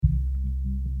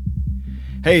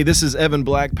Hey, this is Evan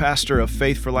Black, pastor of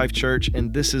Faith for Life Church,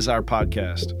 and this is our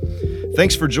podcast.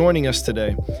 Thanks for joining us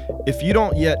today. If you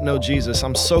don't yet know Jesus,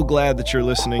 I'm so glad that you're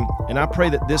listening, and I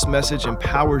pray that this message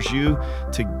empowers you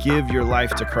to give your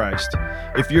life to Christ.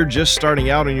 If you're just starting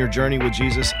out on your journey with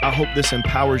Jesus, I hope this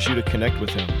empowers you to connect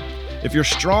with Him. If you're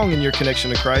strong in your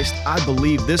connection to Christ, I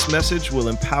believe this message will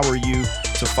empower you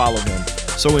to follow Him.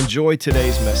 So enjoy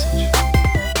today's message.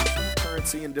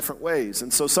 Currency in different ways.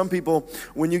 And so some people,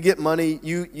 when you get money,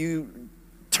 you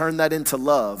turn that into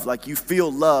love. Like you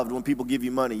feel loved when people give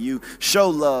you money. You show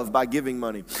love by giving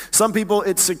money. Some people,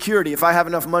 it's security. If I have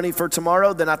enough money for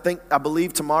tomorrow, then I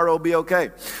believe tomorrow will be okay.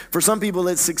 For some people,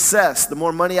 it's success. The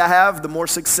more money I have, the more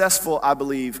successful I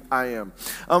believe I am.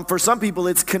 For some people,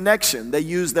 it's connection. They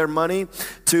use their money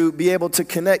to be able to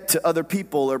connect to other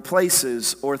people or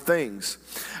places or things.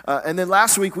 And then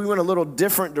last week, we went a little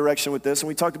different direction with this, and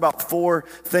we talked about 4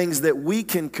 things that we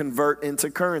can convert into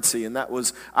currency, and that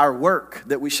was our work,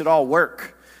 that we should all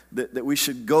work, that we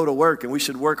should go to work, and we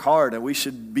should work hard, and we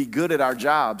should be good at our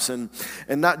jobs, and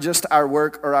not just our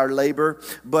work or our labor,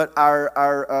 but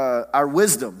our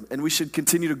wisdom, and we should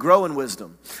continue to grow in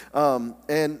wisdom.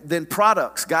 And then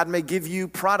products. God may give you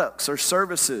products or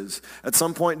services at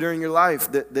some point during your life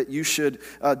that you should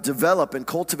develop and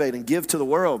cultivate and give to the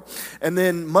world. And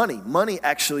then money. Money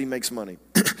actually makes money.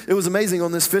 It was amazing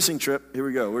on this fishing trip. Here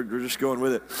we go. We're just going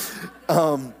with it.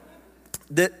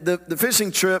 The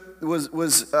fishing trip was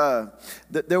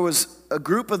that there was a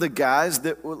group of the guys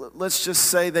that, let's just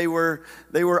say they were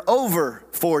over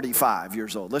 45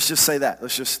 years old. Let's just say that.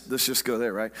 Let's just go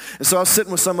there, right? And so I was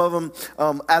sitting with some of them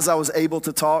as I was able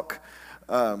to talk,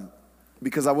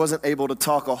 because I wasn't able to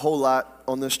talk a whole lot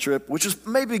on this trip, which is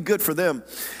maybe good for them.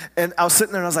 And I was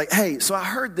sitting there and I was like, hey, so I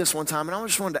heard this one time, and I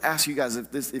just wanted to ask you guys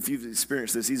if you've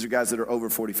experienced this. These are guys that are over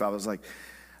 45. I was like,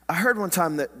 I heard one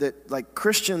time that like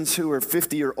Christians who are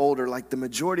 50 or older, like the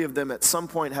majority of them at some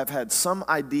point have had some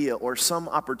idea or some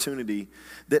opportunity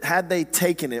that had they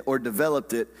taken it or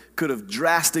developed it could have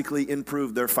drastically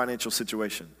improved their financial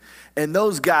situation. And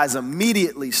those guys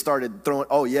immediately started throwing,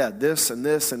 oh yeah, this and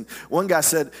this. And one guy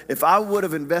said, if I would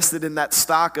have invested in that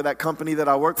stock of that company that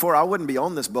I work for, I wouldn't be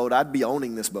on this boat, I'd be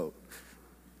owning this boat.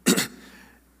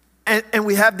 And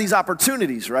we have these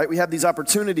opportunities, right? We have these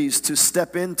opportunities to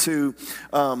step into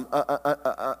an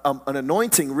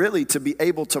anointing, really, to be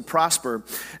able to prosper.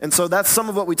 And so that's some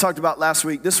of what we talked about last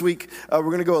week. This week, we're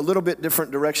going to go a little bit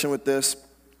different direction with this.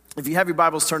 If you have your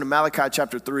Bibles, turn to Malachi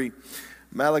chapter 3.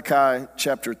 Malachi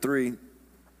chapter 3.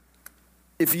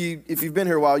 If you've been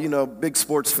here a while, you know, big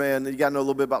sports fan, you got to know a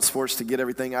little bit about sports to get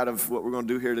everything out of what we're going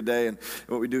to do here today and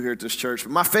what we do here at this church.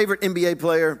 But my favorite NBA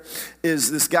player is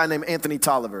this guy named Anthony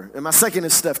Tolliver. And my second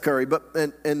is Steph Curry,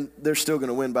 and they're still going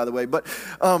to win, by the way. But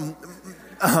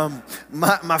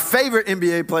my favorite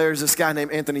NBA player is this guy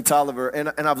named Anthony Tolliver. And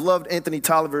I've loved Anthony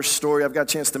Tolliver's story. I've got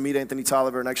a chance to meet Anthony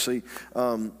Tolliver and actually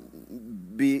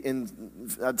be in,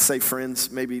 I'd say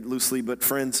friends, maybe loosely, but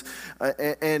friends.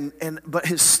 But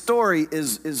his story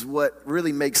is what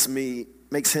really makes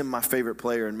him my favorite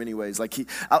player in many ways. Like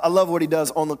I love what he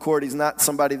does on the court. He's not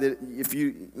somebody that if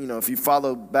you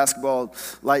follow basketball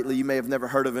lightly, you may have never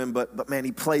heard of him, but man,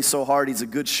 he plays so hard. He's a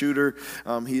good shooter.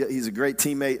 He's a great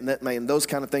teammate, and those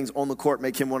kind of things on the court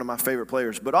make him one of my favorite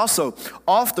players. But also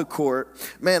off the court,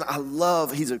 man,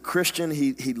 he's a Christian.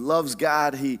 He loves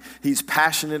God. He's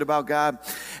passionate about God.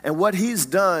 And what he's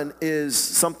done is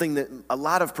something that a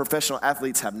lot of professional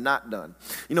athletes have not done.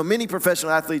 You know, many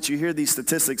professional athletes, you hear these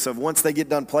statistics of once they get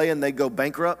done playing, they go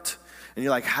bankrupt. And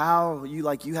you're like,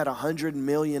 you had $100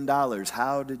 million.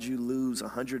 How did you lose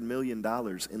 $100 million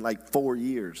in like 4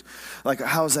 years? Like,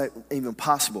 how is that even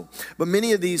possible? But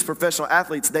many of these professional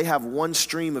athletes, they have one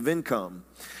stream of income.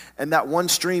 And that one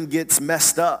stream gets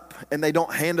messed up, and they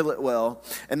don't handle it well,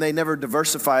 and they never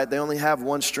diversify it. They only have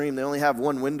one stream. They only have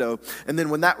one window. And then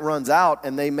when that runs out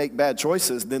and they make bad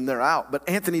choices, then they're out. But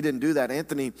Anthony didn't do that.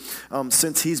 Anthony,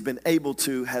 since he's been able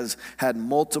to, has had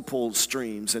multiple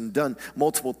streams and done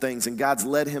multiple things, and God's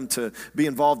led him to be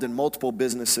involved in multiple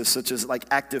businesses, such as like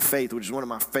Active Faith, which is one of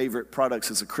my favorite products.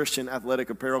 It's a Christian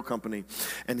athletic apparel company,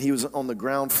 and he was on the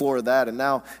ground floor of that. And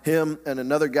now him and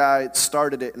another guy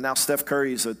started it, and now Steph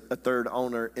Curry's a third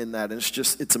owner in that. And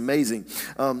it's amazing.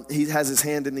 He has his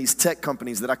hand in these tech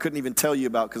companies that I couldn't even tell you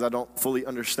about because I don't fully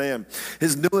understand.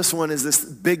 His newest one is this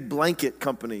big blanket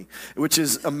company, which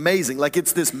is amazing. Like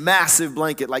it's this massive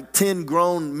blanket, like 10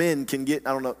 grown men can get,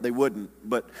 I don't know, they wouldn't,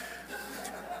 but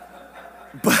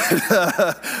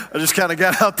I just kind of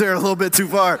got out there a little bit too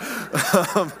far.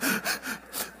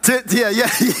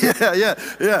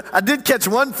 Yeah. I did catch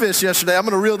one fish yesterday. I'm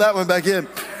going to reel that one back in.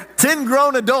 10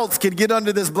 grown adults can get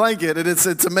under this blanket, and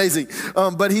it's amazing.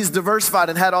 But he's diversified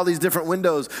and had all these different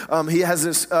windows. He has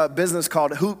this business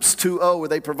called Hoops 2.0 where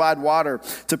they provide water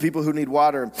to people who need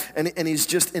water. And he's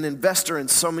just an investor in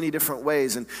so many different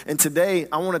ways. And today,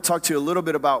 I want to talk to you a little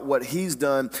bit about what he's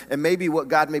done and maybe what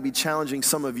God may be challenging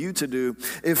some of you to do.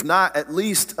 If not, at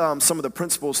least some of the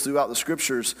principles throughout the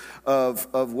scriptures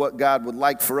of what God would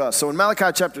like for us. So in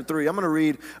Malachi chapter 3, I'm going to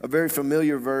read a very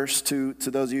familiar verse to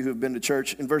those of you who have been to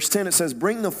church. In verse 10, it says,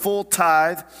 "Bring the full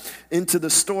tithe into the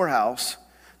storehouse,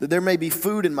 that there may be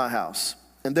food in my house.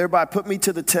 And thereby put me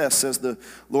to the test, says the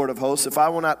Lord of hosts, if I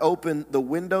will not open the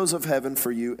windows of heaven for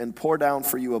you and pour down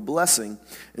for you a blessing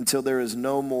until there is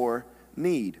no more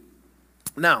need."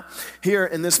 Now, here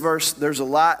in this verse, there's a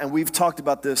lot, and we've talked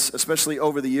about this, especially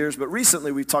over the years, but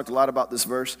recently we've talked a lot about this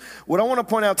verse. What I want to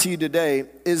point out to you today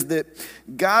is that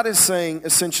God is saying,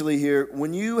 essentially here,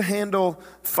 when you handle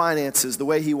finances the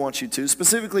way he wants you to,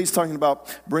 specifically he's talking about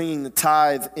bringing the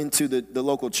tithe into the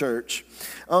local church.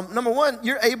 Number one,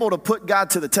 you're able to put God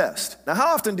to the test. Now,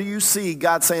 how often do you see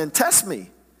God saying, test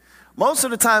me? Most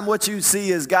of the time what you see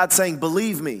is God saying,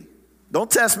 believe me. Don't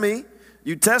test me.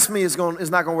 You test me, it's not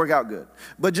going to work out good.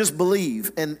 But just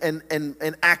believe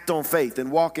and act on faith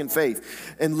and walk in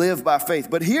faith and live by faith.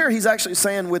 But here he's actually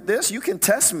saying with this, you can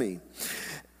test me.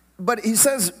 But he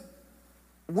says,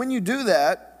 when you do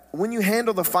that, when you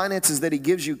handle the finances that he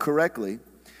gives you correctly,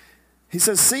 he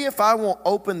says, see if I won't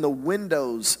open the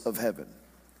windows of heaven.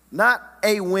 Not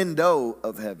a window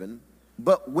of heaven,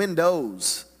 but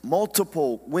windows,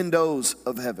 multiple windows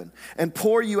of heaven, and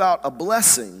pour you out a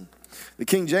blessing. The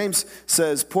King James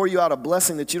says, pour you out a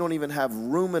blessing that you don't even have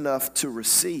room enough to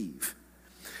receive.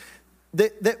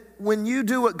 That when you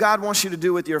do what God wants you to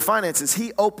do with your finances,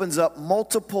 he opens up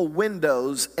multiple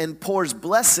windows and pours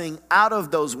blessing out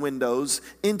of those windows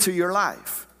into your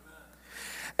life.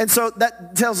 And so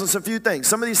that tells us a few things.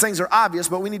 Some of these things are obvious,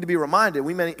 but we need to be reminded.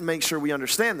 We may make sure we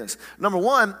understand this. Number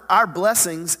one, our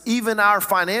blessings, even our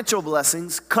financial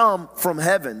blessings, come from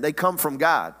heaven. They come from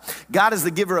God. God is the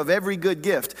giver of every good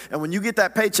gift. And when you get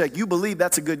that paycheck, you believe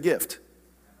that's a good gift.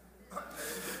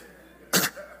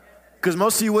 Because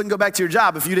most of you wouldn't go back to your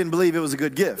job if you didn't believe it was a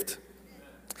good gift.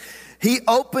 He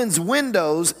opens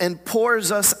windows and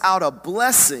pours us out a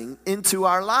blessing into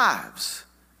our lives.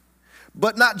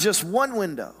 But not just one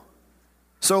window.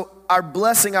 So our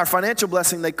blessing, our financial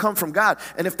blessing, they come from God.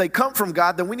 And if they come from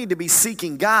God, then we need to be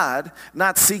seeking God,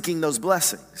 not seeking those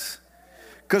blessings.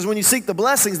 Because when you seek the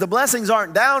blessings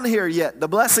aren't down here yet. The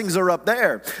blessings are up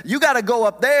there. You got to go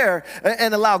up there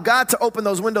and allow God to open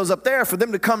those windows up there for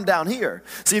them to come down here.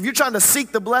 See, if you're trying to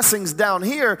seek the blessings down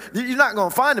here, you're not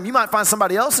going to find them. You might find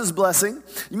somebody else's blessing.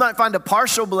 You might find a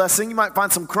partial blessing. You might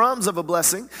find some crumbs of a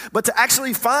blessing. But to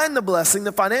actually find the blessing,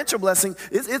 the financial blessing,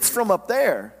 it's from up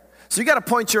there. So you got to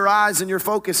point your eyes and your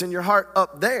focus and your heart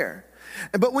up there.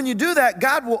 But when you do that,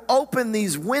 God will open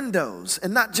these windows,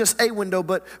 and not just a window,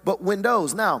 but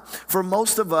windows. Now, for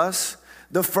most of us,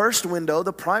 the first window,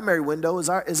 the primary window is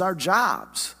our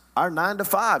jobs, our 9 to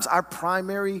 5s, our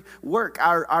primary work,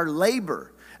 our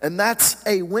labor. And that's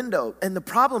a window. And the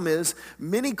problem is,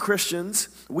 many Christians,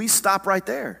 we stop right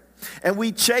there. And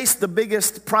we chase the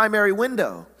biggest primary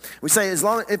window. We say, as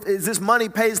this money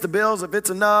pays the bills, if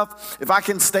it's enough, if I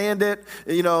can stand it,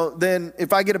 then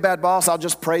if I get a bad boss, I'll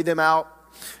just pray them out.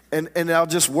 And I'll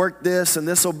just work this, and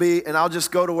this will be, and I'll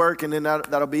just go to work, and then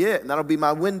that'll be it. And that'll be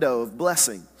my window of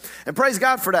blessing. And praise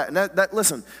God for that. And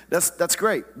listen, that's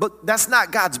great. But that's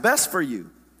not God's best for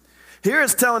you. Here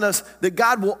it's telling us that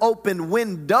God will open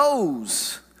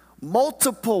windows,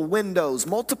 multiple windows,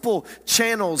 multiple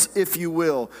channels, if you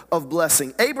will, of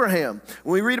blessing. Abraham,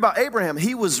 when we read about Abraham,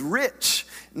 he was rich,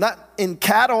 not in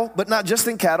cattle, but not just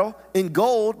in cattle, in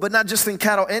gold, but not just in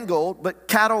cattle and gold, but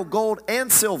cattle, gold,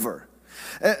 and silver.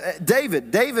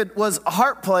 David was a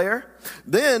harp player,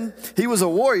 then he was a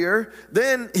warrior,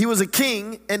 then he was a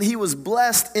king, and he was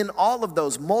blessed in all of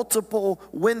those. Multiple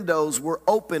windows were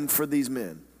opened for these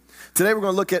men. Today we're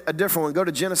going to look at a different one. Go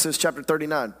to Genesis chapter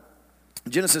 39.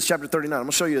 Genesis chapter 39. I'm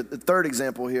going to show you the third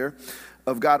example here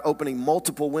of God opening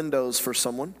multiple windows for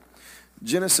someone.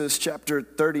 Genesis chapter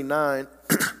 39.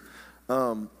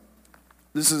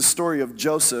 This is a story of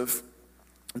Joseph.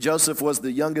 Joseph was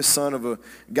the youngest son of a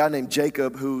guy named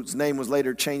Jacob, whose name was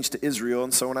later changed to Israel.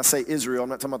 And so when I say Israel, I'm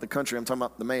not talking about the country, I'm talking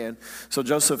about the man. So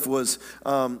Joseph was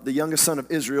the youngest son of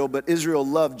Israel, but Israel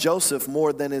loved Joseph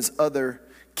more than his other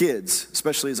kids,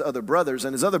 especially his other brothers.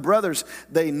 And his other brothers,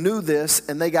 they knew this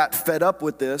and they got fed up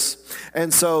with this.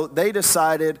 And so they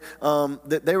decided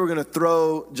that they were going to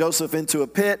throw Joseph into a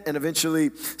pit and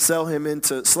eventually sell him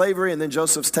into slavery. And then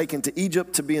Joseph's taken to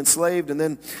Egypt to be enslaved. And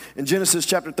then in Genesis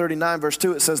chapter 39, verse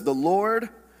 2, it says, the Lord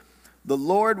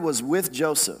was with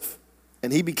Joseph,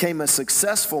 and he became a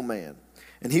successful man.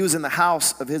 And he was in the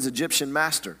house of his Egyptian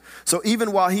master. So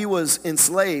even while he was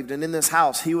enslaved and in this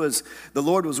house, the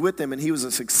Lord was with him and he was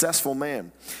a successful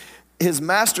man. His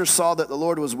master saw that the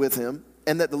Lord was with him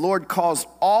and that the Lord caused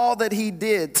all that he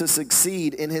did to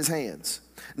succeed in his hands.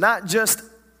 Not just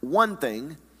one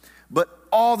thing, but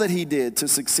all that he did to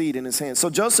succeed in his hands.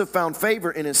 So Joseph found favor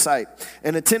in his sight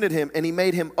and attended him, and he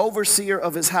made him overseer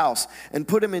of his house and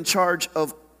put him in charge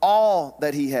of all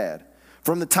that he had.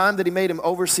 From the time that he made him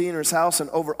overseer in his house and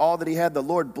over all that he had, the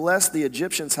Lord blessed the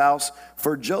Egyptian's house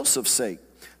for Joseph's sake.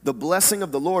 The blessing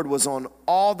of the Lord was on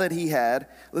all that he had,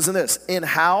 listen to this, in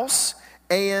house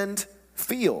and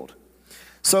field.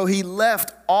 So he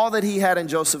left all that he had in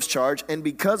Joseph's charge, and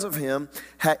because of him,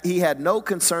 he had no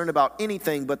concern about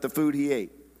anything but the food he ate.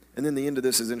 And then the end of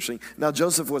this is interesting. Now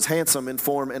Joseph was handsome in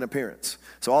form and appearance.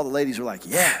 So all the ladies were like,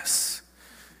 yes.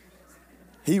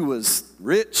 He was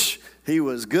rich. He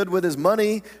was good with his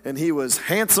money, and he was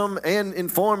handsome and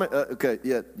informant. Okay,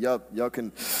 yeah, y'all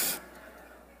can.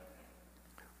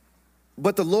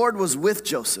 But the Lord was with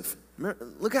Joseph.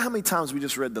 Look at how many times we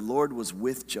just read the Lord was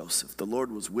with Joseph. The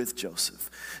Lord was with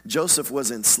Joseph. Joseph was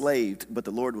enslaved, but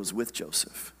the Lord was with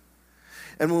Joseph.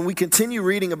 And when we continue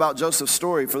reading about Joseph's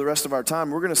story for the rest of our time,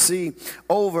 we're going to see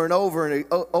over and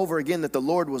over again that the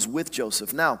Lord was with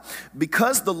Joseph. Now,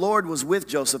 because the Lord was with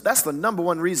Joseph, that's the number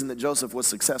one reason that Joseph was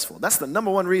successful. That's the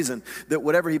number one reason that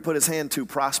whatever he put his hand to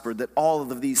prospered, that all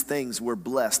of these things were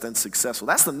blessed and successful.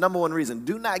 That's the number one reason.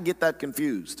 Do not get that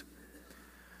confused.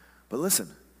 But listen,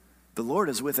 the Lord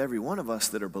is with every one of us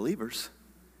that are believers,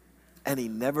 and he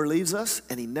never leaves us,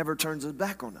 and he never turns his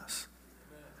back on us.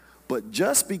 But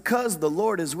just because the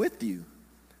Lord is with you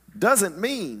doesn't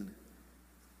mean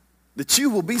that you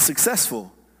will be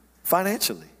successful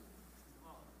financially.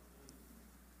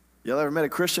 Y'all ever met a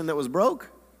Christian that was broke?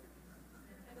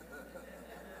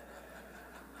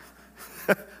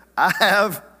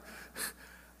 I've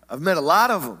met a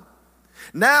lot of them.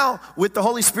 Now, with the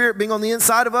Holy Spirit being on the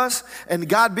inside of us and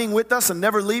God being with us and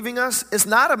never leaving us, it's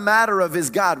not a matter of is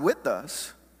God with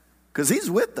us, because he's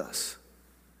with us.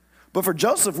 But for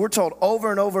Joseph, we're told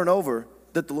over and over and over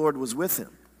that the Lord was with him.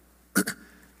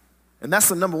 And that's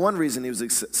the number one reason he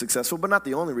was successful, but not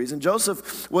the only reason.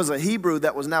 Joseph was a Hebrew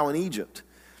that was now in Egypt.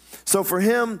 So for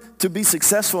him to be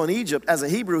successful in Egypt as a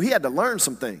Hebrew, he had to learn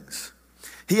some things.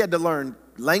 He had to learn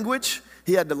language.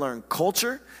 He had to learn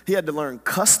culture. He had to learn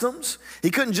customs. He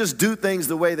couldn't just do things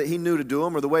the way that he knew to do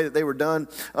them or the way that they were done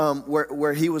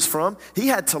where he was from. He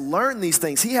had to learn these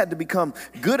things. He had to become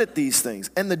good at these things.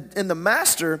 And the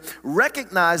master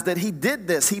recognized that he did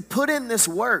this. He put in this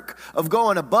work of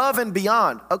going above and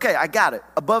beyond. Okay, I got it.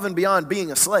 Above and beyond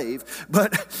being a slave,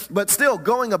 but still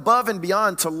going above and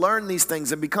beyond to learn these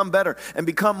things and become better and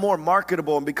become more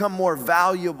marketable and become more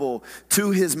valuable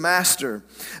to his master.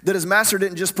 That his master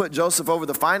didn't just put Joseph over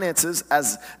the finances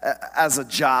as a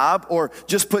job, or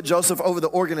just put Joseph over the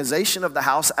organization of the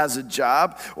house as a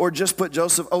job, or just put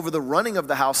Joseph over the running of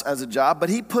the house as a job, but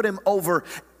he put him over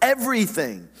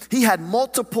everything. He had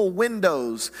multiple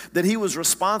windows that he was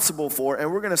responsible for,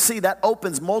 and we're going to see that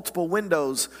opens multiple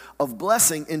windows of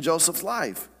blessing in Joseph's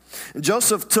life. And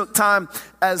Joseph took time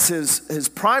as his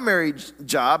primary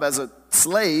job as a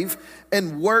slave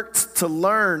and worked to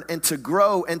learn and to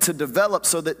grow and to develop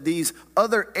so that these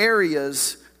other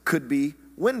areas could be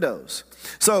windows.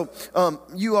 So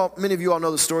many of you all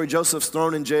know the story. Joseph's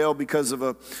thrown in jail because of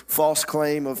a false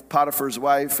claim of Potiphar's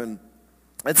wife, and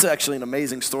it's actually an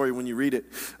amazing story when you read it,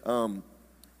 and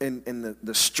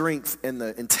the strength and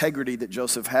the integrity that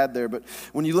Joseph had there. But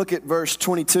when you look at verse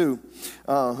 22,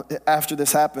 after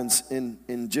this happens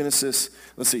in Genesis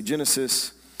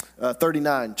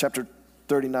 39, chapter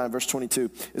 39, verse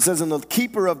 22, it says, "And the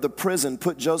keeper of the prison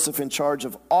put Joseph in charge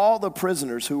of all the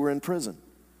prisoners who were in prison.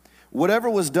 Whatever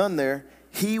was done there,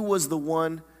 he was the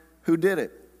one who did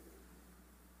it."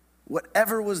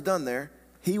 Whatever was done there,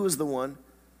 he was the one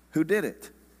who did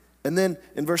it. And then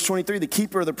in verse 23, the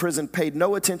keeper of the prison paid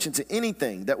no attention to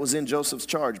anything that was in Joseph's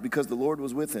charge because the Lord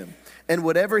was with him. And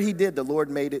whatever he did, the Lord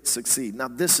made it succeed. Now,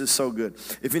 this is so good.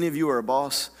 If any of you are a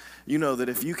boss, you know that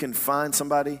if you can find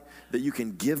somebody that you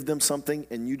can give them something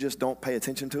and you just don't pay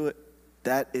attention to it,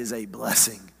 that is a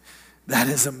blessing. That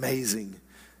is amazing.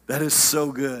 That is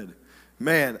so good.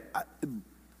 Man,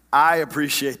 I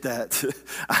appreciate that.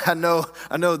 I know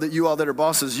that you all that are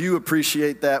bosses, you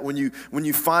appreciate that when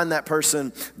you find that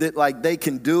person that like they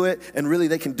can do it and really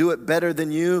they can do it better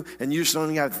than you and you just don't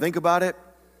even have to think about it.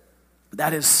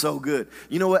 That is so good.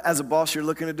 You know what, as a boss, you're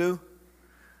looking to do?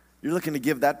 You're looking to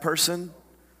give that person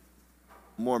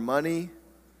more money,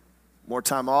 more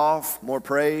time off, more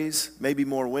praise, maybe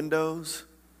more windows.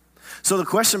 So the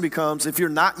question becomes, if you're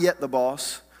not yet the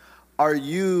boss, are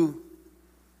you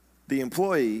the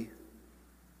employee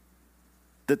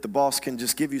that the boss can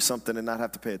just give you something and not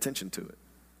have to pay attention to it?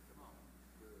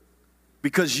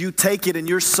 Because you take it and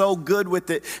you're so good with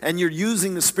it and you're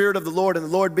using the Spirit of the Lord and the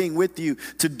Lord being with you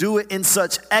to do it in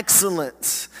such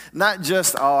excellence. Not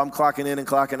just, oh, I'm clocking in and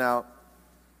clocking out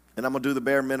and I'm going to do the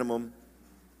bare minimum.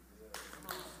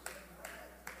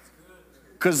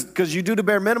 Because you do the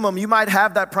bare minimum, you might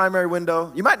have that primary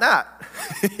window. You might not.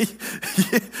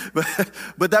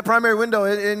 but that primary window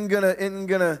isn't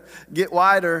gonna get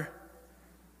wider.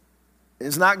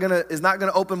 It's not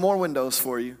gonna open more windows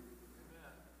for you.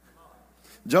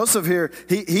 Joseph here,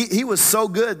 he was so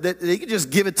good that he could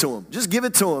just give it to him. Just give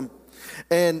it to him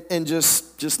and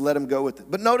just let him go with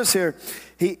it. But notice here,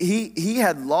 he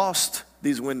had lost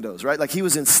these windows, right? Like he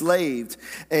was enslaved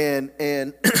and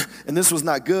this was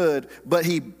not good, but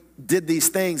he did these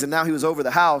things and now he was over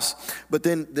the house. But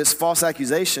then this false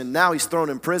accusation, now he's thrown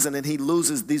in prison and he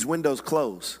loses these windows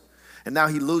close. And now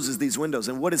he loses these windows.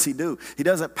 And what does he do? He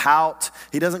doesn't pout.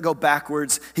 He doesn't go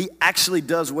backwards. He actually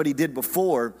does what he did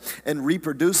before and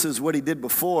reproduces what he did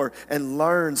before and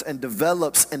learns and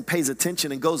develops and pays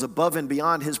attention and goes above and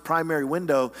beyond his primary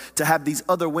window to have these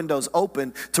other windows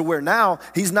open to where now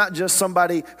he's not just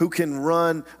somebody who can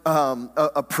run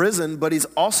a prison, but he's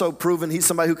also proven he's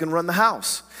somebody who can run the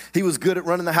house. He was good at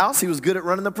running the house. He was good at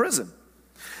running the prison.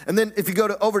 And then if you go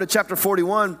over to chapter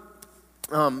 41,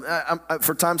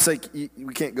 for time's sake,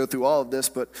 we can't go through all of this,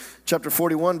 but chapter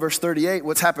 41, verse 38,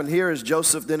 what's happened here is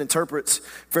Joseph then interprets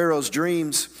Pharaoh's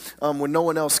dreams when no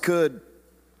one else could.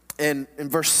 And in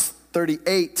verse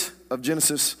 38 of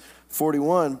Genesis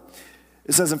 41,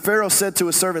 it says, "And Pharaoh said to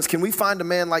his servants, 'Can we find a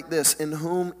man like this in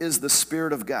whom is the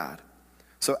Spirit of God?'"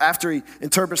 So after he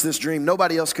interprets this dream,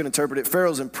 nobody else can interpret it.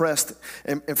 Pharaoh's impressed,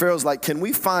 and Pharaoh's like, "Can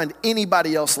we find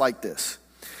anybody else like this?"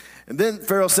 And then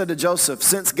Pharaoh said to Joseph,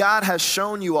 "Since God has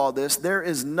shown you all this, there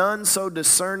is none so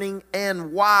discerning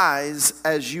and wise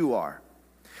as you are.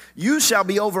 You shall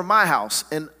be over my house,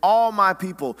 and all my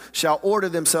people shall order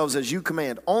themselves as you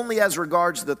command. Only as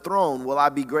regards the throne will I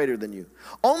be greater than you.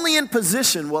 Only in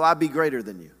position will I be greater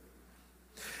than you."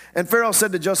 And Pharaoh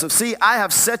said to Joseph, "See, I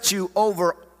have set you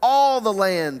over all the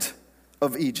land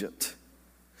of Egypt."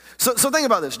 So think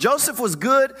about this. Joseph was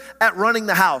good at running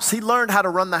the house. He learned how to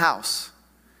run the house.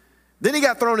 Then he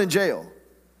got thrown in jail.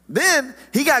 Then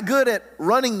he got good at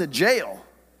running the jail.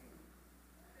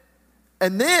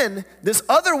 And then this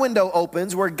other window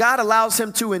opens where God allows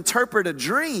him to interpret a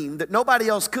dream that nobody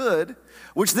else could,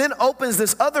 which then opens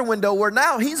this other window where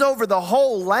now he's over the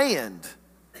whole land,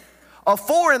 a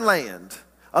foreign land,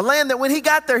 a land that when he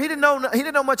got there, he didn't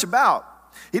know much about.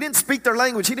 He didn't speak their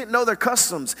language. He didn't know their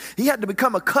customs. He had to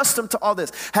become accustomed to all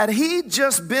this. Had he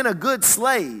just been a good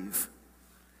slave,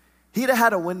 he'd have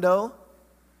had a window.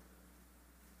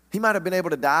 He might have been able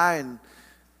to die and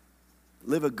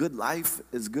live a good life,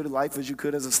 as good a life as you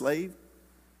could as a slave.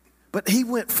 But he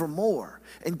went for more.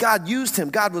 And God used him.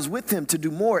 God was with him to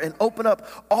do more and open up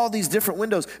all these different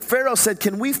windows. Pharaoh said,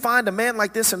 "Can we find a man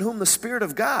like this in whom the Spirit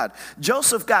of God?"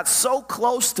 Joseph got so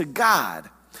close to God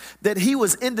that he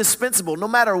was indispensable no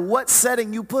matter what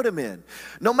setting you put him in.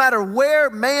 No matter where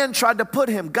man tried to put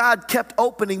him, God kept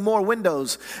opening more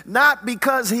windows. Not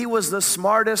because he was the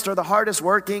smartest or the hardest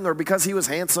working or because he was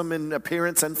handsome in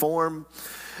appearance and form,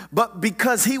 but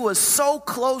because he was so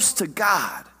close to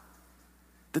God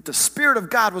that the Spirit of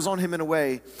God was on him in a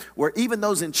way where even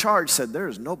those in charge said, "There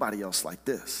is nobody else like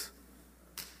this."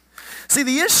 See,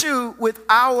 the issue with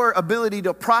our ability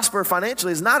to prosper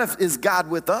financially is not is God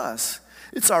with us.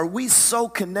 It's are we so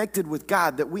connected with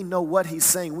God that we know what he's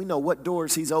saying, we know what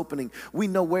doors he's opening, we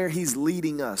know where he's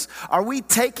leading us. Are we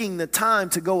taking the time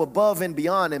to go above and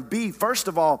beyond and be, first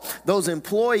of all, those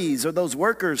employees or those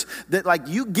workers that like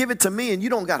you give it to me and you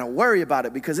don't got to worry about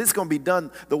it because it's going to be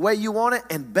done the way you want it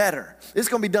and better. It's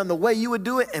going to be done the way you would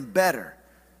do it and better.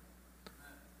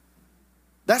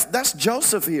 That's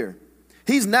Joseph here.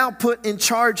 He's now put in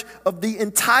charge of the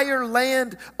entire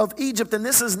land of Egypt. And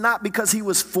this is not because he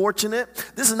was fortunate.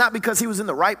 This is not because he was in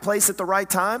the right place at the right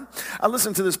time. I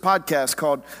listened to this podcast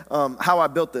called How I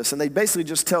Built This. And they basically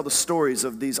just tell the stories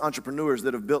of these entrepreneurs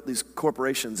that have built these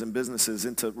corporations and businesses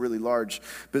into really large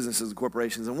businesses and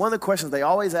corporations. And one of the questions they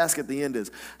always ask at the end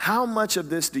is, how much of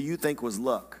this do you think was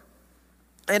luck?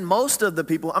 And most of the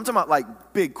people, I'm talking about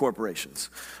like big corporations,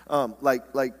 like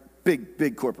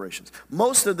big corporations.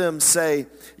 Most of them say,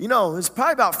 it's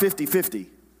probably about 50-50.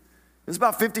 It's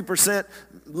about 50%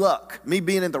 luck, me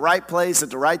being in the right place at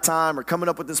the right time or coming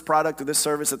up with this product or this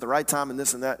service at the right time and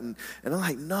this and that. And I'm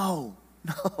like, no,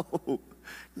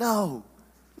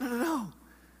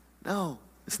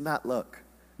 it's not luck.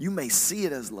 You may see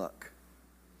it as luck.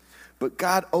 But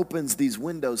God opens these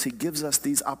windows. He gives us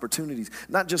these opportunities,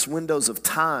 not just windows of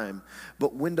time,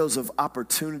 but windows of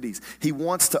opportunities. He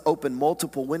wants to open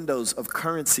multiple windows of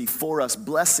currency for us,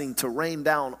 blessing to rain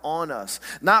down on us.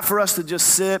 Not for us to just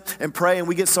sit and pray and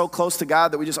we get so close to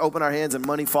God that we just open our hands and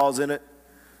money falls in it.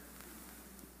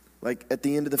 Like at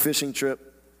the end of the fishing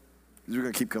trip. We're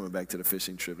going to keep coming back to the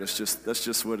fishing trip. That's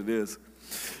just what it is.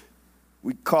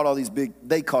 They caught all these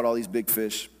big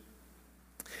fish.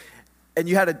 And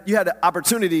you had an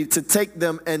opportunity to take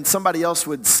them and somebody else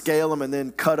would scale them and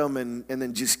then cut them and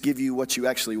then just give you what you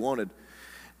actually wanted.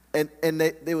 And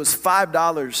it was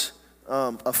 $5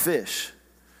 a fish.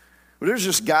 But there's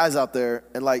just guys out there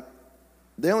and like,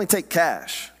 they only take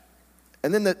cash.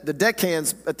 And then the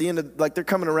deckhands at the end of, like they're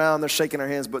coming around, they're shaking our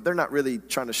hands, but they're not really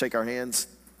trying to shake our hands.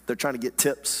 They're trying to get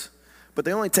tips, but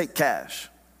they only take cash.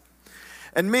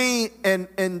 And me and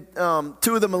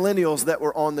two of the millennials that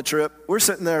were on the trip, we're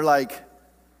sitting there like,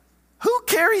 who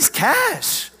carries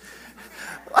cash?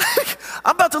 Like,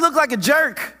 I'm about to look like a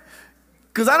jerk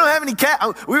because I don't have any cash.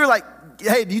 We were like,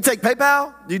 hey, do you take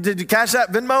PayPal? Did you Cash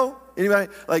App, Venmo?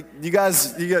 Anybody? Like, you got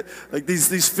like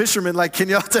these fishermen, like, can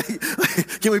y'all take,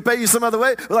 like, can we pay you some other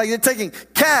way? We're like, they're taking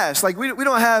cash. Like, we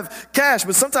don't have cash,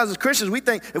 but sometimes as Christians, we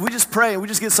think if we just pray and we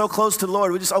just get so close to the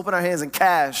Lord, we just open our hands and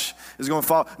cash is going to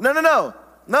fall. No.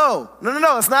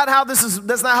 That's not how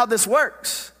this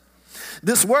works.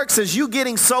 This works as you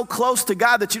getting so close to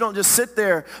God that you don't just sit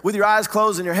there with your eyes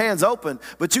closed and your hands open,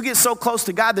 but you get so close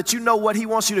to God that you know what he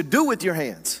wants you to do with your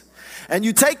hands. And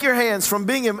you take your hands from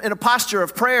being in a posture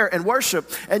of prayer and worship,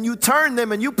 and you turn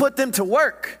them and you put them to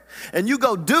work. And you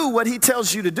go do what he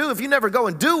tells you to do. If you never go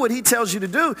and do what he tells you to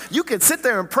do, you can sit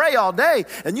there and pray all day.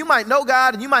 And you might know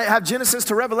God, and you might have Genesis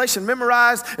to Revelation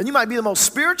memorized, and you might be the most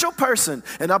spiritual person.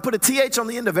 And I'll put a TH on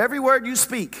the end of every word you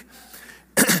speak.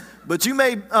 But you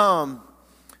may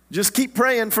just keep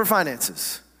praying for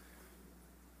finances.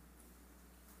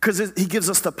 Because he gives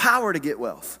us the power to get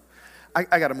wealth.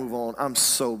 I got to move on. I'm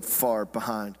so far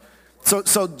behind.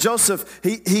 So Joseph,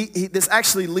 this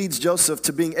actually leads Joseph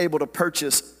to being able to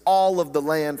purchase all of the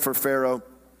land for Pharaoh.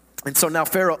 And so now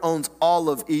Pharaoh owns all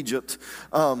of Egypt,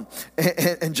 and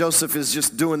Joseph is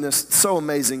just doing this so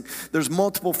amazing. There's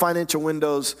multiple financial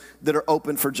windows that are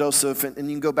open for Joseph, and you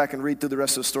can go back and read through the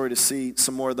rest of the story to see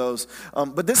some more of those.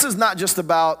 But this is not just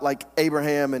about like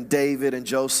Abraham and David and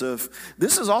Joseph.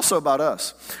 This is also about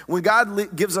us. When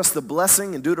God gives us the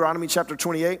blessing in Deuteronomy chapter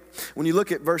 28, when you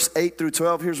look at verse 8 through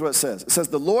 12, here's what it says. It says,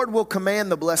 the Lord will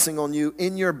command the blessing on you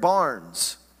in your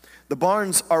barns. The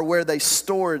barns are where they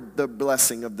stored the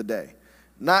blessing of the day.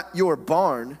 Not your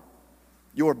barn,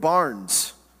 your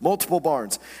barns, multiple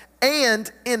barns.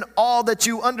 And in all that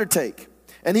you undertake.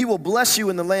 And he will bless you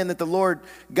in the land that the Lord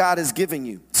God is giving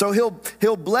you. So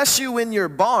he'll bless you in your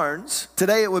barns.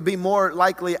 Today it would be more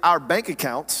likely our bank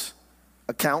accounts.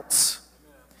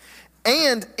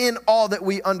 And in all that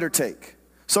we undertake.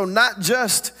 So not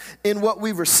just in what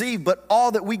we receive, but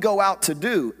all that we go out to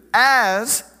do.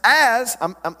 I'm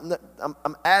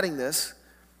adding this,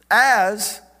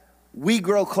 as we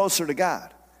grow closer to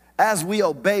God, as we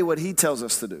obey what he tells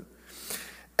us to do.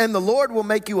 And the Lord will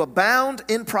make you abound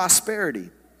in prosperity,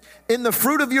 in the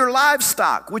fruit of your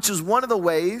livestock, which is one of the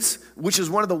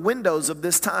windows of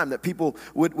this time that people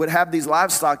would have these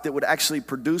livestock that would actually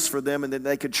produce for them, and then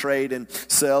they could trade and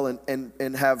sell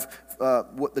and have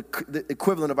what the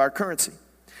equivalent of our currency.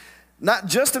 Not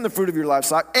just in the fruit of your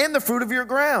livestock, and the fruit of your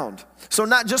ground. So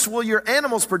not just will your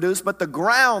animals produce, but the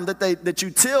ground that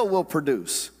you till will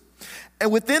produce.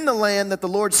 And within the land that the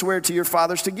Lord swore to your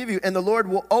fathers to give you. And the Lord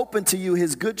will open to you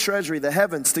his good treasury, the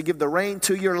heavens, to give the rain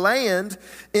to your land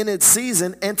in its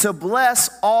season, and to bless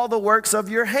all the works of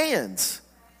your hands.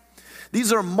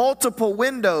 These are multiple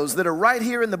windows that are right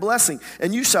here in the blessing.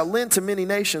 And you shall lend to many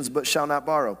nations, but shall not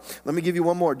borrow. Let me give you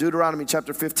one more. Deuteronomy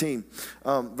chapter 15,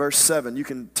 verse 7. You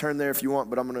can turn there if you want,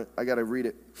 but I got to read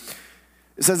it.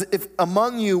 It says, if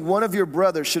among you one of your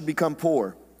brothers should become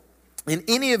poor in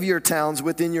any of your towns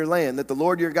within your land that the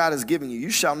Lord your God is giving you, you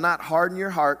shall not harden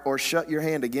your heart or shut your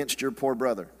hand against your poor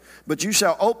brother. But you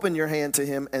shall open your hand to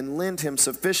him and lend him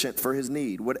sufficient for his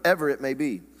need, whatever it may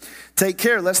be. Take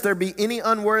care lest there be any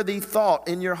unworthy thought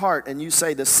in your heart, and you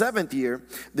say, the 7th year,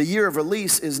 the year of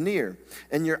release is near,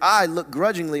 and your eye look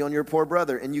grudgingly on your poor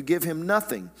brother, and you give him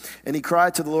nothing, and he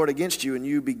cry to the Lord against you, and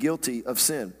you be guilty of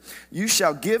sin. You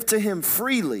shall give to him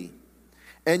freely,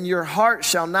 and your heart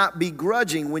shall not be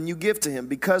grudging when you give to him,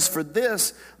 because for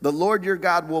this the Lord your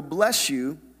God will bless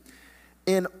you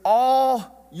in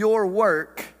all your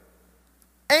work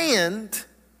and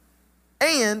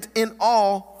in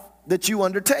all that you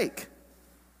undertake.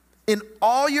 In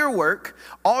all your work,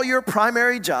 all your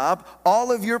primary job,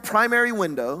 all of your primary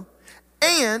window,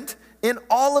 and in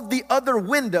all of the other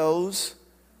windows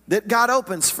that God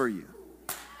opens for you.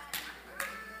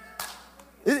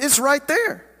 It's right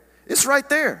there. It's right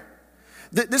there.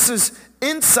 This is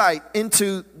insight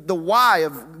into the why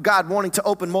of God wanting to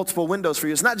open multiple windows for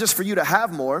you. It's not just for you to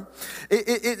have more.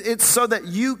 It's so that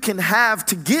you can have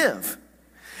to give.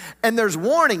 And there's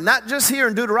warning, not just here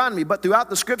in Deuteronomy, but throughout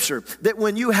the scripture, that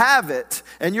when you have it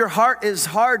and your heart is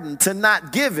hardened to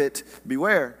not give it,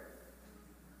 beware.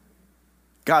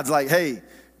 God's like, hey,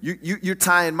 you're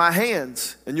tying my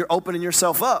hands and you're opening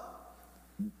yourself up.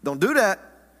 Don't do that.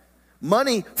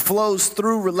 Money flows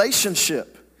through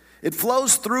relationship. It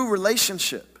flows through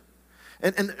relationship.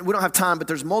 And we don't have time, but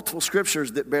there's multiple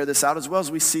scriptures that bear this out, as well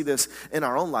as we see this in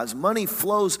our own lives. Money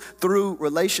flows through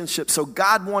relationships. So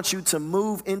God wants you to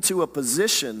move into a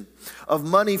position of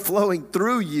money flowing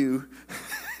through you.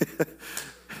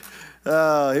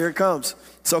 Here it comes.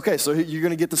 So, okay, so you're going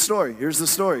to get the story. Here's the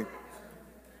story.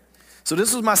 So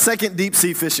this was my second deep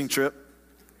sea fishing trip.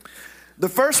 The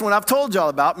first one I've told y'all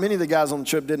about. Many of the guys on the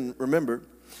trip didn't remember.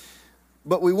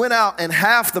 But we went out, and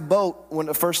half the boat, when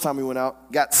the first time we went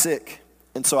out, got sick.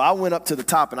 And so I went up to the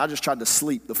top, and I just tried to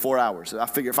sleep the 4 hours. I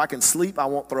figure if I can sleep, I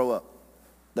won't throw up.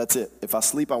 That's it. If I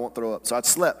sleep, I won't throw up. So I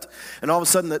slept. And all of a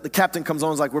sudden, the captain comes on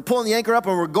and is like, we're pulling the anchor up,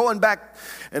 and we're going back.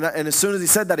 And as soon as he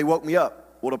said that, he woke me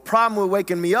up. Well, the problem with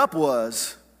waking me up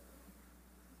was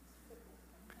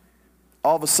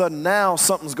all of a sudden now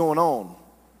something's going on.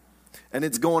 And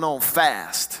it's going on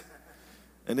fast.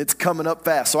 And it's coming up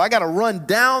fast. So I got to run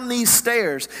down these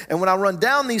stairs. And when I run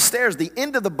down these stairs, the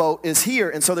end of the boat is here.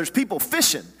 And so there's people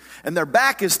fishing. And their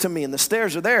back is to me. And the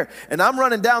stairs are there. And I'm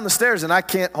running down the stairs and I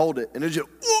can't hold it. And it's just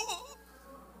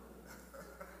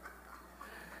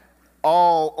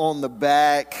all on the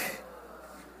back.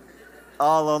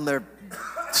 All on their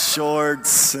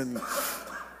shorts. And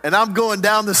I'm going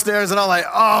down the stairs and I'm like,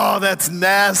 oh, that's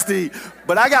nasty.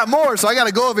 But I got more. So I got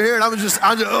to go over here. And I'm just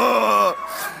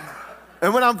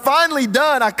And when I'm finally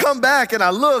done, I come back and I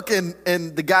look and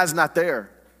the guy's not there.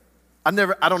 I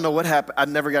don't know what happened. I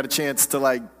never got a chance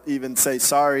to even say,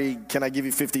 sorry, can I give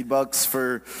you $50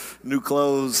 for new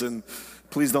clothes and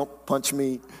please don't punch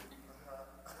me.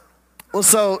 Well,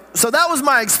 so that was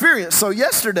my experience. So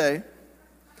yesterday,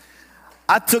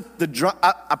 I took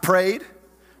I prayed.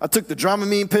 I took the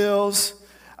Dramamine pills.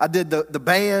 I did the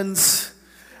bands.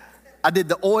 I did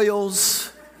the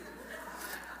oils.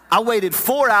 I waited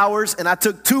 4 hours and I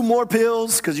took 2 more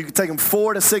pills because you can take them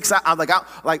 4 to 6 hours. I'm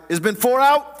like, it's been 4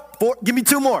 out? 4? Give me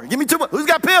 2 more. Give me 2 more. Who's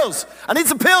got pills? I need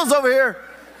some pills over here.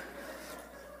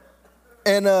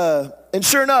 And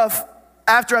sure enough,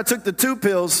 after I took the 2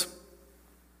 pills,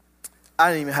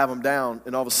 I didn't even have them down.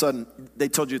 And all of a sudden, they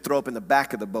told you to throw up in the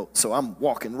back of the boat. So I'm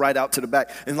walking right out to the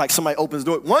back. And somebody opens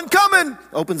the door. One coming!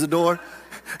 Opens the door.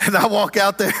 And I walk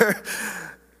out there.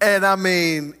 And I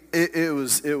mean, it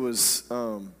was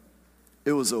a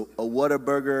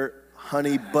Whataburger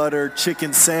honey butter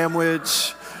chicken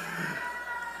sandwich.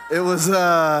 It was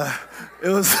a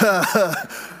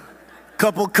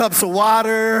couple cups of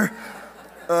water.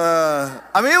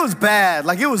 I mean, it was bad.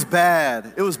 It was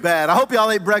bad. It was bad. I hope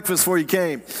y'all ate breakfast before you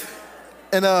came.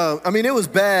 And I mean, it was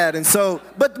bad. And so,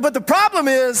 but the problem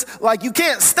is, you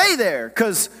can't stay there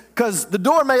because the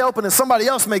door may open and somebody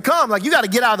else may come. You got to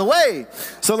get out of the way.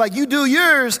 So you do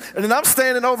yours, and then I'm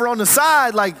standing over on the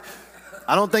side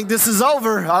I don't think this is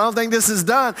over. I don't think this is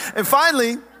done. And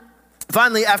finally,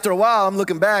 after a while, I'm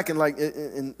looking back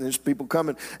and there's people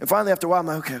coming. And finally, after a while, I'm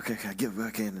like, okay, I get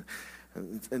back in.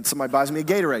 And somebody buys me a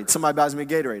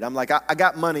Gatorade. I'm like, I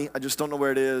got money. I just don't know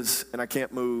where it is, and I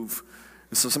can't move.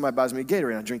 And so somebody buys me a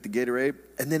Gatorade. I drink the Gatorade,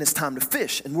 and then it's time to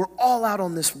fish. And we're all out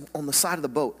on the side of the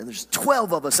boat, and there's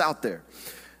 12 of us out there.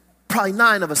 Probably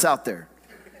 9 of us out there.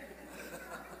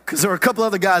 because there were a couple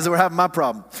other guys that were having my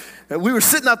problem. And we were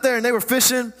sitting out there and they were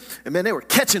fishing, and man, they were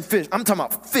catching fish. I'm talking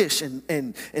about fish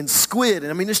and squid,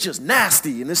 and I mean, it's just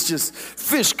nasty, and it's just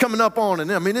fish coming up on, and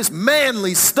I mean, it's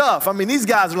manly stuff. I mean, these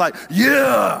guys are like,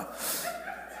 yeah.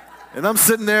 And I'm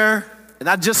sitting there, and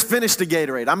I just finished the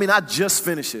Gatorade. I mean, I just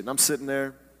finished it, and I'm sitting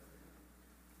there.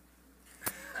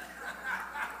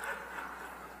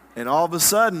 And all of a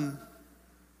sudden,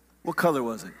 what color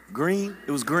was it? Green?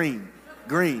 It was green.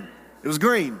 Green. It was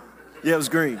green. Yeah, it was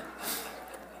green.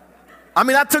 I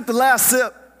mean, I took the last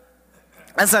sip.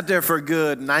 I sat there for a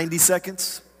good 90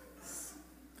 seconds.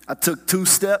 I took 2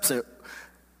 steps,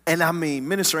 and I mean,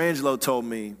 Minister Angelo told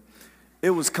me it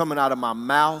was coming out of my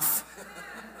mouth,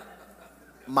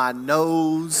 my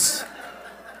nose.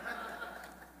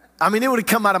 I mean, it would have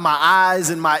come out of my eyes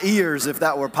and my ears if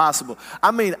that were possible. I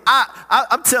mean,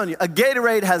 I'm telling you, a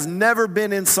Gatorade has never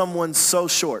been in someone so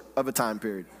short of a time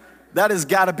period. That has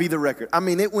got to be the record. I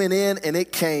mean, it went in and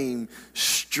it came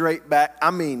straight back.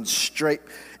 I mean, straight.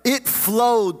 It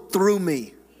flowed through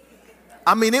me.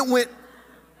 I mean, it went.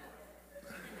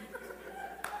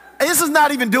 This is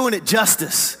not even doing it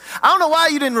justice. I don't know why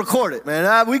you didn't record it,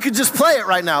 man. We could just play it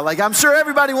right now. Like, I'm sure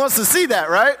everybody wants to see that,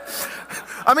 right?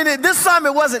 I mean, this time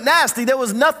it wasn't nasty. There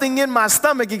was nothing in my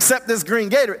stomach except this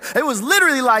green Gatorade. It was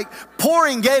literally like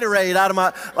pouring Gatorade out of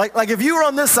my, like if you were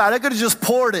on this side, I could have just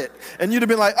poured it, and you'd have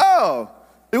been like, oh,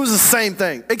 it was the same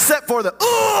thing, except for the,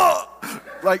 oh!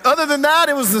 Like, other than that,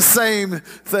 it was the same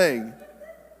thing.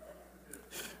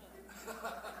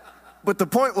 But the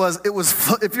point was, it was,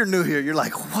 if you're new here, you're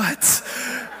like, what?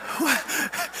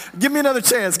 Give me another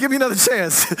chance. Give me another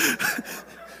chance.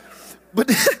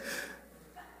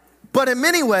 But in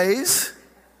many ways,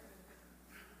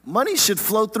 money should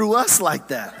flow through us like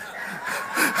that.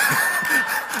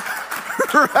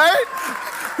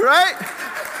 Right?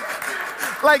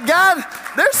 Like, God,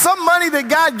 there's some money that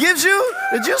God gives you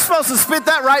that you're supposed to spit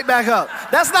that right back up.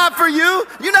 That's not for you.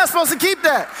 You're not supposed to keep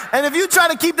that. And if you try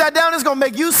to keep that down, it's going to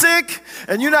make you sick,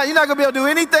 and you're not going to be able to do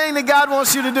anything that God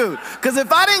wants you to do. Because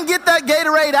if I didn't get that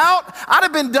Gatorade out, I'd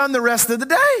have been done the rest of the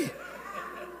day.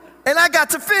 And I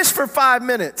got to fish for 5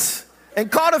 minutes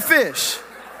and caught a fish.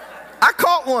 I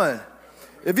caught one.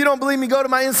 If you don't believe me, go to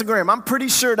my Instagram. I'm pretty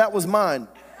sure that was mine.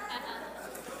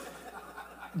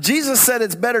 Jesus said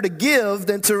it's better to give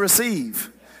than to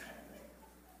receive.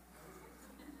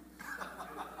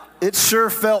 It sure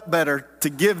felt better to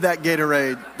give that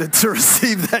Gatorade than to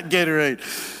receive that Gatorade.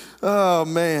 Oh,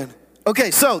 man.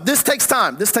 Okay, so this takes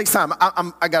time. This takes time.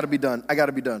 I got to be done. I got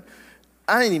to be done.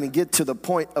 I didn't even get to the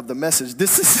point of the message.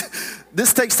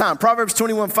 This takes time. Proverbs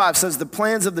 21:5 says, the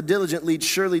plans of the diligent lead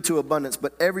surely to abundance,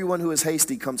 but everyone who is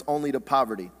hasty comes only to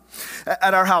poverty.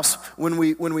 At our house, when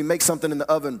we make something in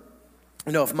the oven,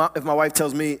 you know, if my wife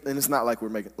tells me, and it's not like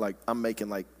I'm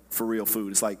making for real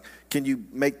food. It's like, can you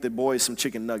make the boys some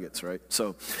chicken nuggets, right?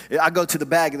 So I go to the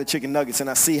bag of the chicken nuggets and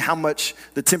I see how much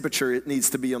the temperature it needs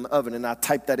to be on the oven, and I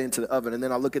type that into the oven, and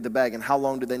then I look at the bag and how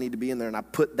long do they need to be in there, and I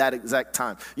put that exact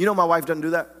time. You know my wife doesn't do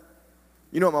that?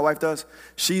 You know what my wife does?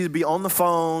 She'd be on the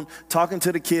phone talking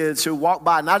to the kids. She'll walk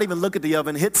by, not even look at the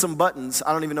oven, hit some buttons.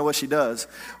 I don't even know what she does.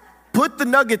 Put the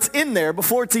nuggets in there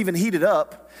before it's even heated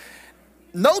up.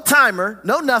 No timer,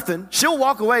 no nothing. She'll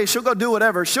walk away. She'll go do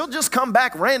whatever. She'll just come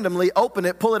back randomly, open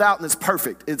it, pull it out, and it's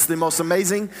perfect. It's the most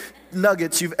amazing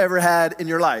nuggets you've ever had in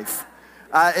your life.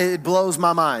 It blows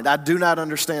my mind. I do not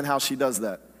understand how she does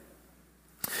that.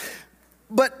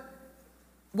 But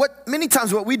many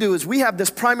times what we do is we have this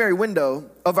primary window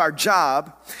of our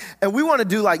job, and we want to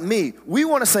do like me. We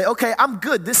want to say, okay, I'm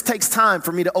good. This takes time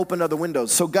for me to open other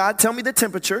windows. So God, tell me the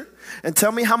temperature and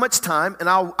tell me how much time, and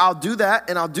I'll do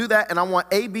that, and I'll do that, and I want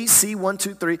A, B, C, 1,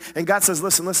 2, 3. And God says,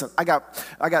 listen, I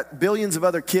got billions of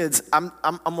other kids. I'm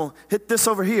gonna hit this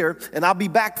over here, and I'll be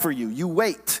back for you. You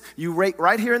wait. You wait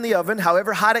right here in the oven.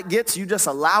 However hot it gets, you just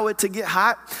allow it to get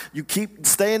hot. You keep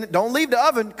staying. Don't leave the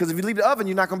oven, because if you leave the oven,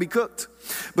 you're not gonna be cooked.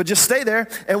 But just stay there,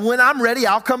 and when I'm ready,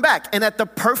 I'll come back. And at the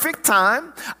perfect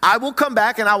time, I will come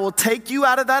back, and I will take you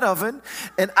out of that oven,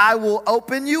 and I will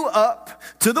open you up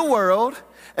to the world,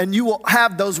 and you will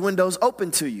have those windows open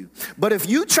to you. But if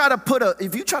you try to put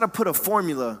a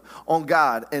formula on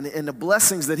God and the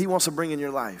blessings that he wants to bring in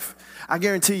your life, I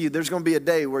guarantee you there's going to be a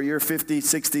day where you're 50,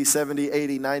 60, 70,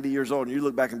 80, 90 years old, and you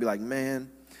look back and be like, man,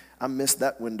 I missed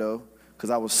that window because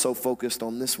I was so focused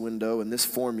on this window and this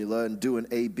formula and doing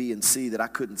A, B, and C that I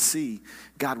couldn't see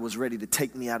God was ready to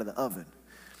take me out of the oven.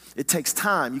 It takes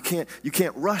time. You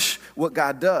can't rush what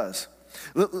God does.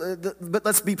 But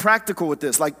let's be practical with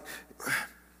this. Like,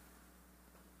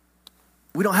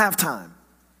 we don't have time.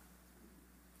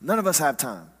 None of us have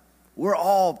time. We're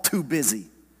all too busy.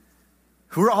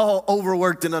 We're all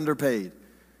overworked and underpaid,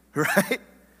 right?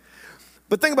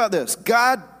 But think about this.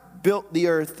 God built the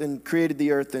earth and created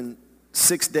the earth in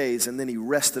 6 days, and then he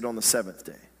rested on the seventh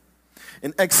day.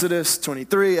 In Exodus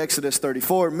 23, Exodus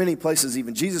 34, many places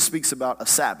even, Jesus speaks about a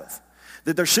Sabbath.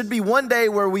 That there should be one day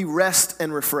where we rest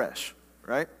and refresh,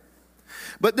 right?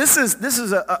 But this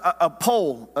is a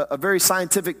poll, a very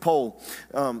scientific poll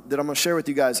that I'm going to share with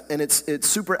you guys, and it's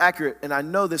super accurate, and I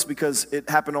know this because it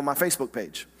happened on my Facebook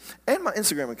page and my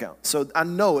Instagram account. So I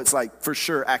know it's like for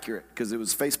sure accurate because it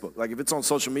was Facebook. Like if it's on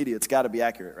social media, it's got to be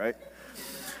accurate, right?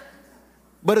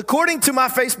 But according to my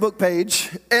Facebook page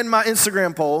and my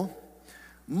Instagram poll,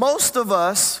 most of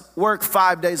us work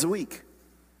 5 days a week.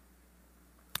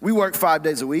 We work 5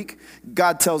 days a week.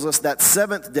 God tells us that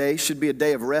seventh day should be a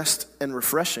day of rest and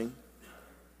refreshing.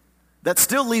 That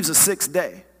still leaves a sixth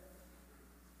day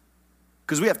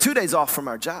because we have 2 days off from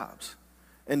our jobs.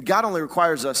 And God only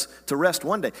requires us to rest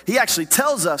one day. He actually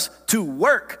tells us to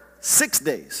work 6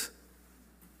 days.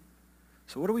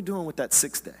 So what are we doing with that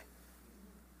sixth day?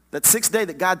 That sixth day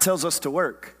that God tells us to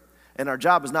work and our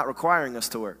job is not requiring us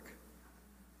to work.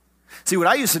 See, what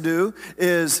I used to do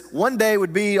is one day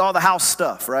would be all the house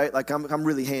stuff, right? Like I'm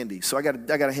really handy. So I got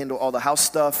to handle all the house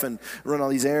stuff and run all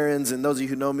these errands. And those of you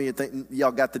who know me, think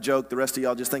y'all got the joke. The rest of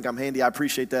y'all just think I'm handy. I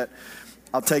appreciate that.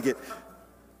 I'll take it.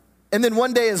 And then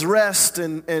one day is rest,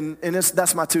 and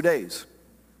that's my 2 days.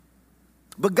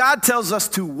 But God tells us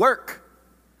to work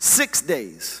 6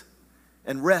 days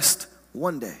and rest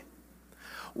one day.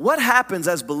 What happens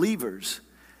as believers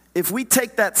if we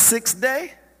take that sixth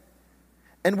day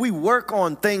and we work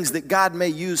on things that God may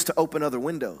use to open other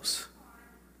windows?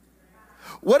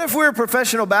 What if we're a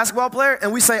professional basketball player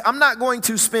and we say, I'm not going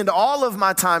to spend all of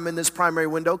my time in this primary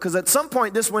window because at some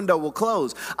point this window will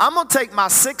close. I'm going to take my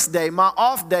sixth day, my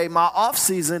off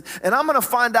season, and I'm going to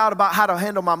find out about how to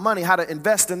handle my money, how to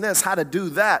invest in this, how to do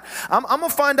that. I'm going to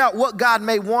find out what God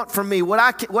may want from me, what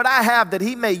I have that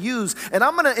he may use, and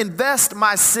I'm going to invest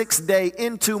my sixth day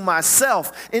into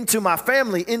myself, into my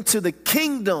family, into the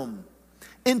kingdom,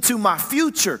 into my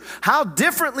future. How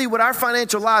differently would our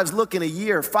financial lives look in a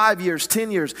year, 5 years, 10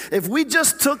 years, if we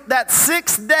just took that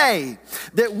sixth day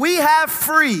that we have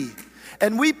free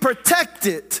and we protect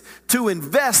it to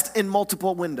invest in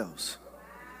multiple windows?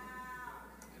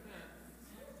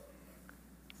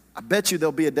 I bet you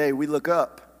there'll be a day we look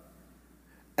up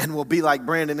and we'll be like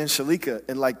Brandon and Shalika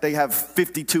and like they have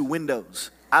 52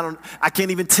 windows. I can't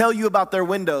even tell you about their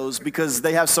windows because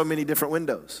they have so many different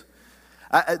windows.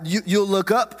 You'll look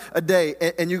up a day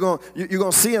and you're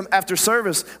gonna see him after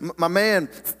service. My man,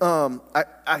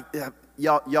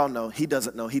 y'all know, he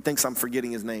doesn't know. He thinks I'm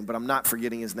forgetting his name, but I'm not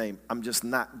forgetting his name. I'm just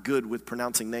not good with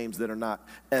pronouncing names that are not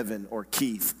Evan or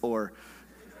Keith or...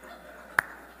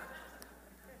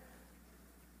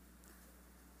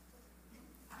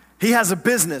 He has a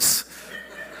business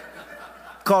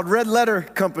called Red Letter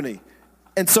Company.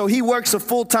 And so he works a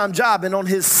full-time job, and on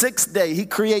his sixth day, he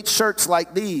creates shirts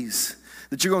like these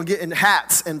that you're going to get in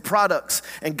hats and products.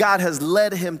 And God has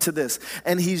led him to this.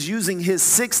 And he's using his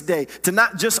sixth day to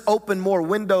not just open more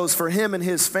windows for him and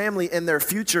his family and their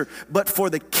future, but for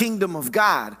the kingdom of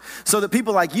God. So that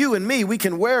people like you and me, we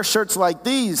can wear shirts like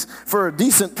these for a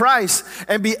decent price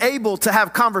and be able to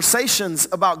have conversations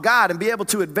about God and be able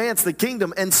to advance the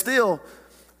kingdom and still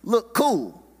look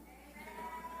cool.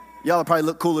 Y'all will probably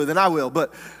look cooler than I will,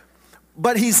 but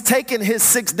he's taken his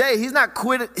sixth day. He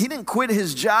didn't quit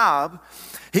his job.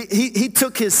 He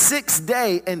took his sixth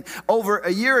day and over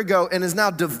a year ago and is now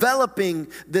developing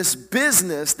this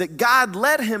business that God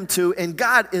led him to, and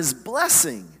God is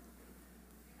blessing.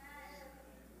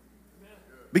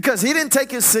 Because he didn't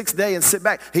take his sixth day and sit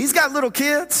back. He's got little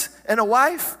kids and a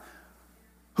wife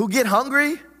who get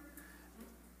hungry,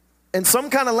 and some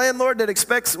kind of landlord that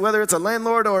expects, whether it's a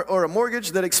landlord or a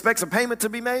mortgage, that expects a payment to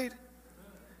be made.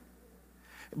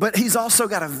 But he's also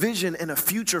got a vision and a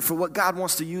future for what God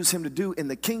wants to use him to do in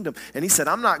the kingdom. And he said,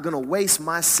 I'm not going to waste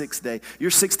my sixth day.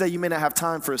 Your sixth day, you may not have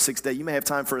time for a sixth day. You may have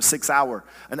time for a 6 hour,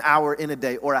 an hour in a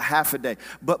day, or a half a day.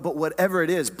 But whatever it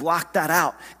is, block that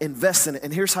out, invest in it.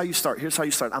 And here's how you start.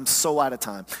 I'm so out of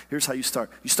time. Here's how you start.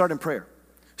 You start in prayer.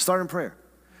 Start in prayer.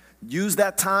 Use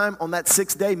that time on that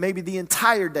sixth day, maybe the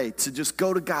entire day, to just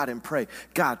go to God and pray.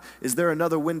 God, is there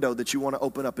another window that you want to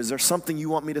open up? Is there something you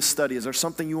want me to study? Is there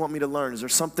something you want me to learn? Is there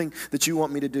something that you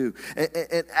want me to do?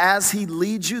 And as he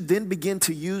leads you, then begin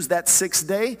to use that sixth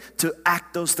day to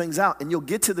act those things out. And you'll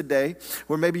get to the day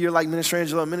where maybe you're like Minister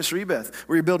Angela and Minister Ebeth,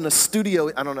 where you're building a studio.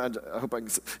 I don't know, I hope I can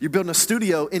say. You're building a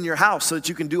studio in your house so that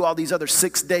you can do all these other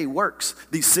 6 day works,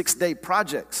 these 6 day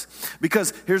projects.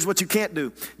 Because here's what you can't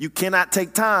do. You cannot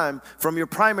take time from your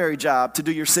primary job to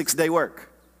do your 6 day work.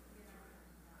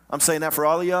 I'm saying that for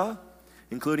all of y'all,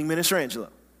 including Minister Angelo.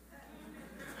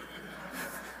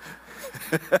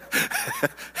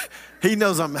 He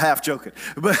knows I'm half joking,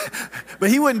 but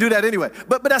he wouldn't do that anyway.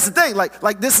 But that's the thing.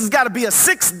 Like this has got to be a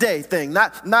 6-day thing,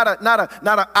 not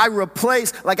a. I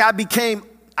replaced. Like I became.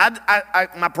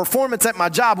 My performance at my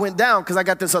job went down because I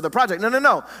got this other project.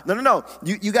 No.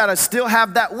 You got to still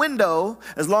have that window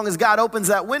as long as God opens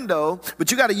that window.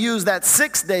 But you got to use that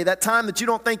 6th day, that time that you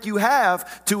don't think you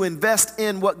have, to invest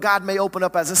in what God may open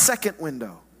up as a second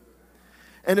window.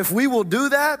 And if we will do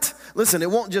that, listen, it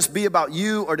won't just be about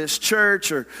you or this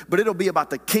church, but it'll be about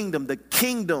the kingdom. The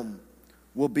kingdom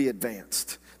will be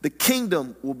advanced. The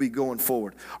kingdom will be going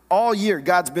forward. All year,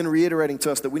 God's been reiterating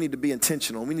to us that we need to be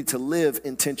intentional. We need to live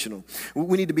intentional.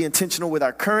 We need to be intentional with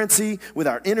our currency, with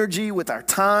our energy, with our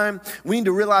time. We need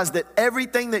to realize that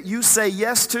everything that you say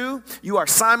yes to, you are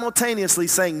simultaneously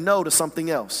saying no to something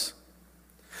else.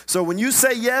 So when you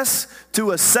say yes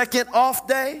to a second off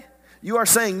day, you are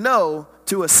saying no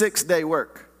to a 6-day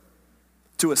work,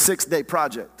 to a 6-day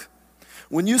project.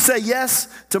 When you say yes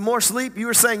to more sleep, you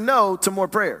are saying no to more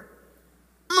prayer.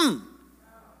 I'm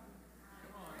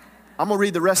going to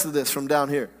read the rest of this from down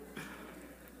here.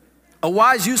 A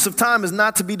wise use of time is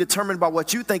not to be determined by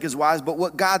what you think is wise, but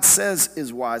what God says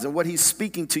is wise and what he's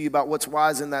speaking to you about what's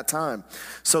wise in that time.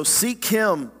 So seek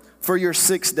him for your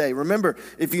 6th day. Remember,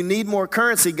 if you need more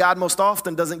currency, God most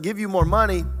often doesn't give you more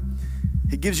money.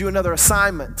 He gives you another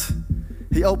assignment.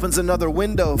 He opens another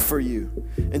window for you.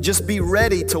 And just be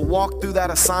ready to walk through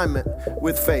that assignment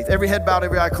with faith. Every head bowed,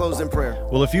 every eye closed in prayer.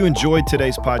 Well, if you enjoyed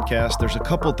today's podcast, there's a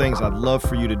couple things I'd love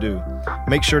for you to do.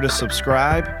 Make sure to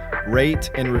subscribe, rate,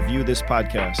 and review this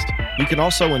podcast. You can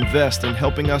also invest in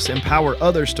helping us empower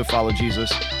others to follow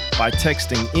Jesus by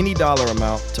texting any dollar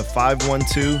amount to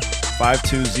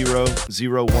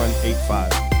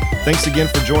 512-520-0185. Thanks again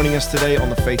for joining us today on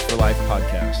the Faith for Life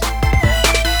podcast.